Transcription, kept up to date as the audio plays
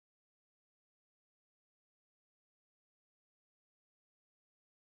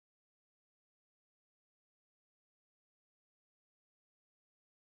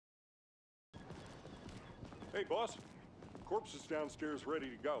Hey, boss. Corpse is downstairs ready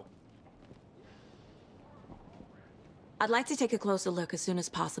to go. I'd like to take a closer look as soon as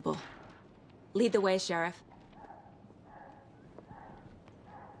possible. Lead the way, Sheriff.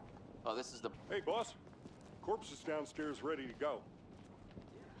 Oh, this is the... Hey, boss. Corpse is downstairs ready to go.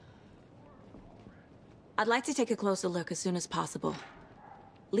 I'd like to take a closer look as soon as possible.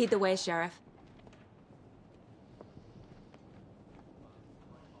 Lead the way, Sheriff.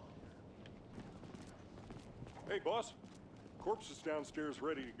 Hey, boss. Corpse is downstairs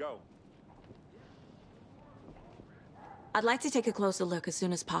ready to go. I'd like to take a closer look as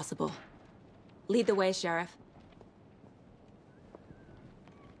soon as possible. Lead the way, Sheriff.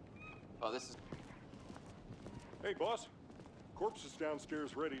 Oh, this is... Hey, boss. Corpse is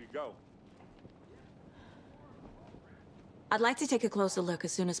downstairs ready to go. I'd like to take a closer look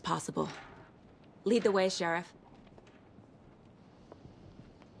as soon as possible. Lead the way, Sheriff.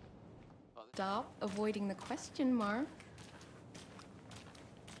 Stop avoiding the question mark.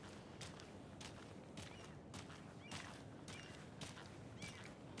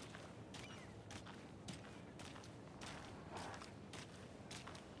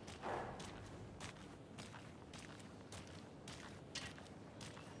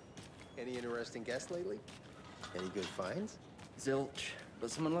 Any interesting guests lately? Any good finds? Zilch, but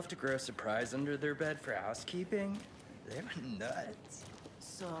someone left a gross surprise under their bed for housekeeping? They went nuts.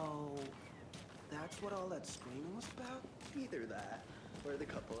 So, that's what all that screaming was about? Either that, or the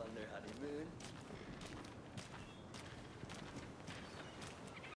couple on their honeymoon.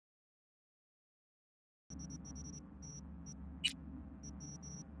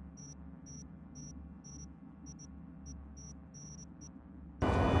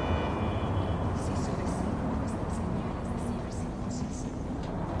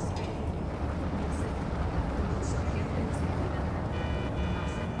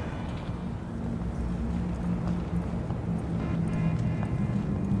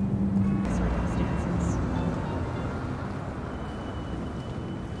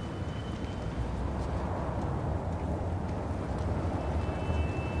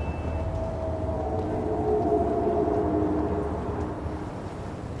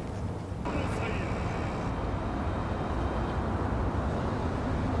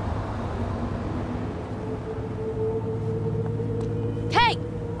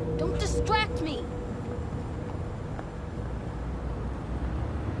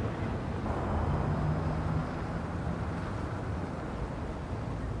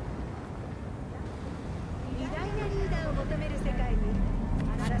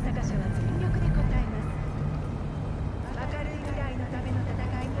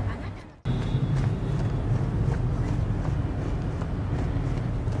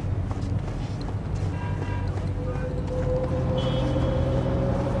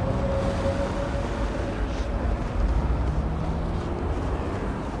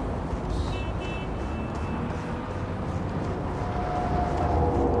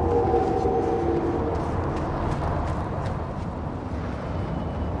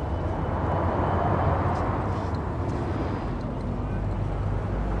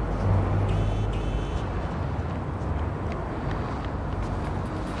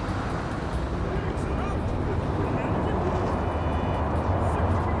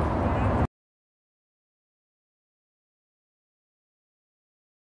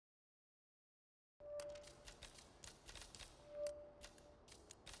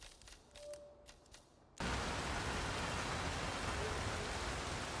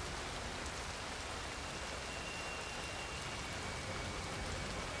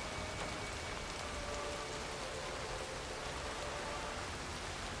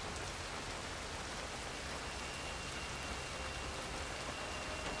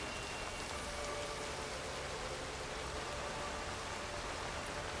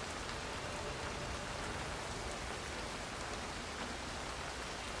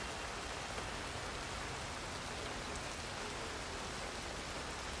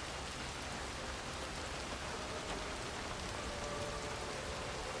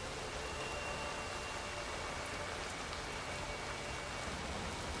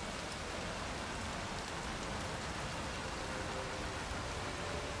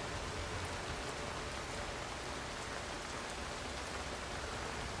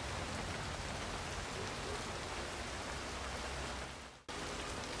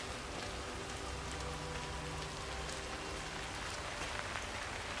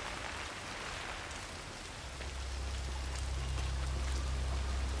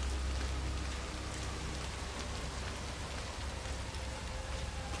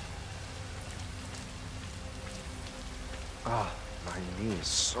 knee is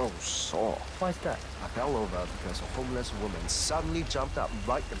so sore. Why's that? I fell over because a homeless woman suddenly jumped up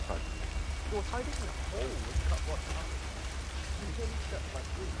right in front of me. 我猜this is a hole with cut what happened. You really stepped like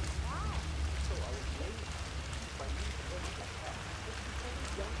this. Wow. So I was late. My knee was like that. Just because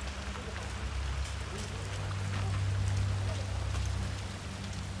he jumped into the house.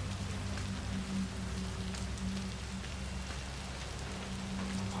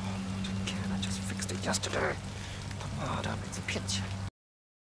 Oh, can I just fixed it yesterday? 他妈的，每次骗钱。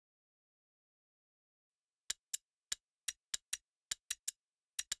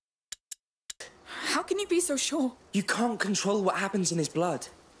 How can you be so sure? You can't control what happens in his blood.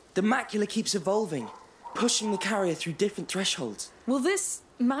 The macula keeps evolving, pushing the carrier through different thresholds. Will this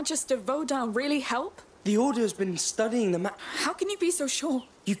Magister Vaudin really help? The Order has been studying the How can you be so sure?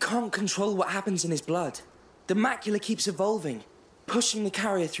 You can't control what happens in his blood. The macula keeps evolving, pushing the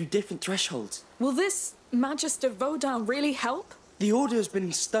carrier through different thresholds. Will this Magister Vaudin really help? The Order has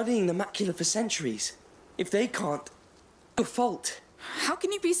been studying the macula for centuries. If they can't, your fault. How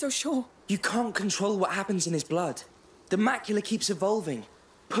can you be so sure? You can't control what happens in his blood. The macula keeps evolving,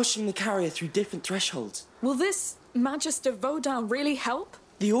 pushing the carrier through different thresholds. Will this Magister Vaudin really help?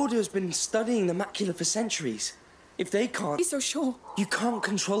 The Order has been studying the macula for centuries. If they can't... Be so sure. You can't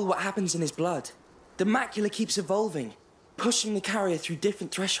control what happens in his blood. The macula keeps evolving, pushing the carrier through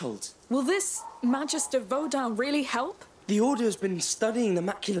different thresholds. Will this Magister Vaudin really help? The Order has been studying the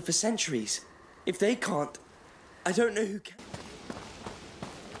macula for centuries. If they can't, I don't know who can.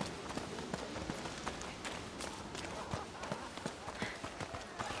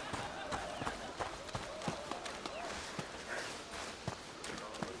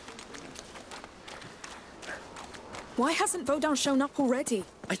 Why hasn't Vaudin shown up already?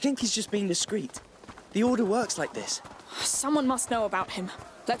 I think he's just being discreet. The Order works like this. Someone must know about him.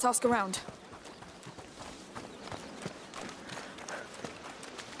 Let's ask around.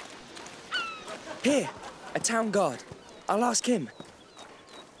 Here, a town guard. I'll ask him.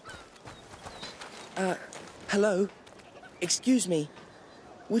 Hello? Excuse me.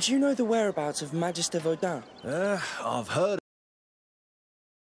 Would you know the whereabouts of Magister Vaudin? I've heard.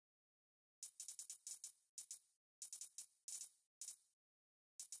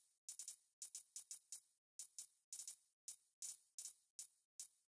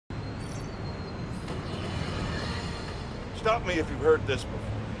 Stop me if you've heard this before.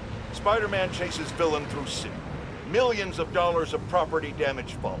 Spider-Man chases villain through city. Millions of dollars of property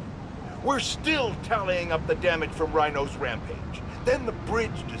damage fall. We're still tallying up the damage from Rhino's rampage. Then the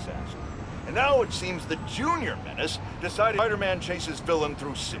bridge disaster. And now it seems the Junior Menace decided Spider-Man chases villain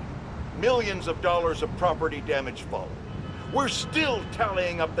through city. Millions of dollars of property damage fall. We're still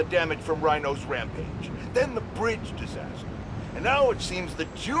tallying up the damage from Rhino's rampage. Then the bridge disaster. And now it seems the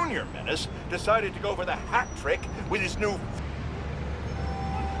Junior Menace decided to go for the hat trick with his new...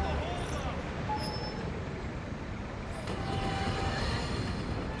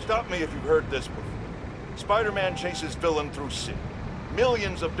 Stop me if you've heard this before. Spider-Man chases villain through city.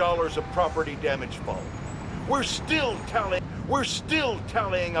 Millions of dollars of property damage fall. We're still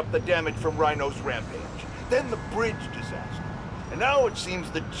tallying up the damage from Rhino's rampage. Then the bridge disaster. And now it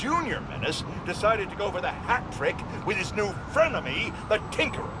seems the Junior Menace decided to go for the hat trick with his new frenemy, the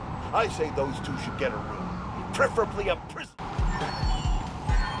Tinkerer. I say those two should get a room. Preferably a prison.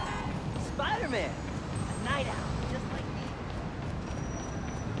 Spider-Man! A night owl, just like me.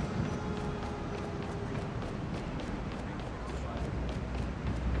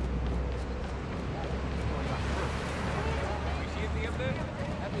 See at the end there?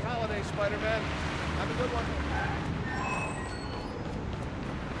 Happy holidays, Spider-Man. Have a good one.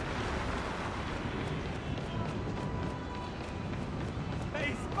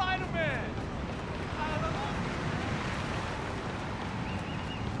 Hey, Spider-Man!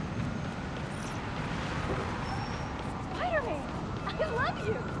 Spider-Man! I love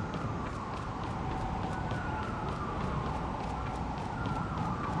you!